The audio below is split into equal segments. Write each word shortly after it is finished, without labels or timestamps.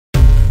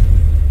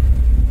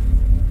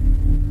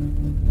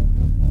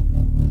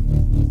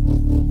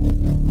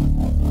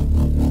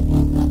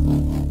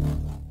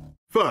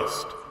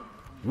First,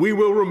 we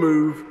will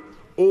remove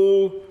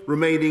all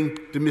remaining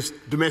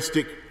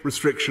domestic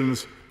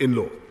restrictions in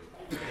law.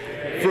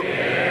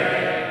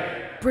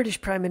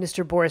 British Prime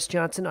Minister Boris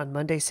Johnson on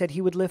Monday said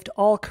he would lift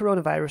all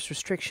coronavirus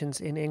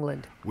restrictions in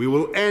England. We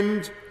will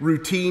end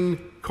routine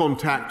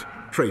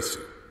contact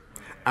tracing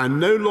and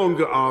no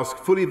longer ask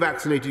fully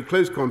vaccinated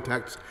close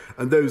contacts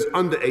and those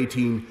under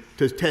 18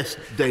 to test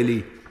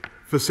daily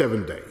for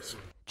 7 days.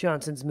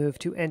 Johnson's move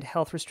to end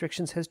health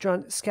restrictions has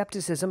drawn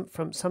skepticism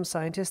from some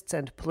scientists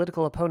and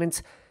political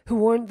opponents who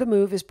warn the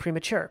move is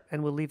premature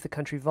and will leave the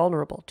country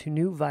vulnerable to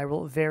new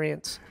viral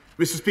variants.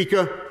 Mr.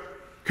 Speaker,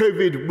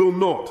 COVID will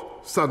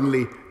not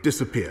suddenly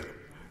disappear.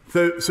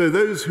 So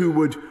those who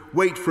would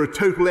wait for a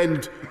total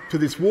end to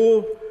this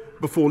war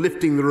before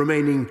lifting the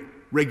remaining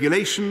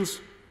regulations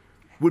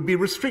would be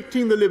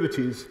restricting the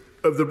liberties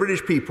of the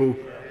British people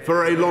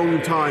for a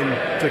long time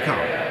to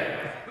come.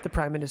 The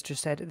Prime Minister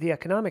said the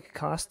economic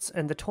costs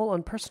and the toll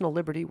on personal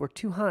liberty were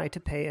too high to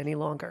pay any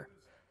longer.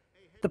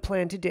 The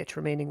plan to ditch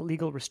remaining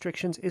legal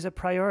restrictions is a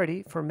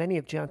priority for many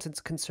of Johnson's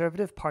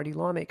Conservative Party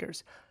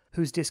lawmakers,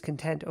 whose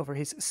discontent over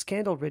his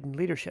scandal-ridden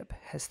leadership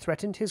has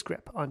threatened his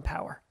grip on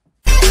power.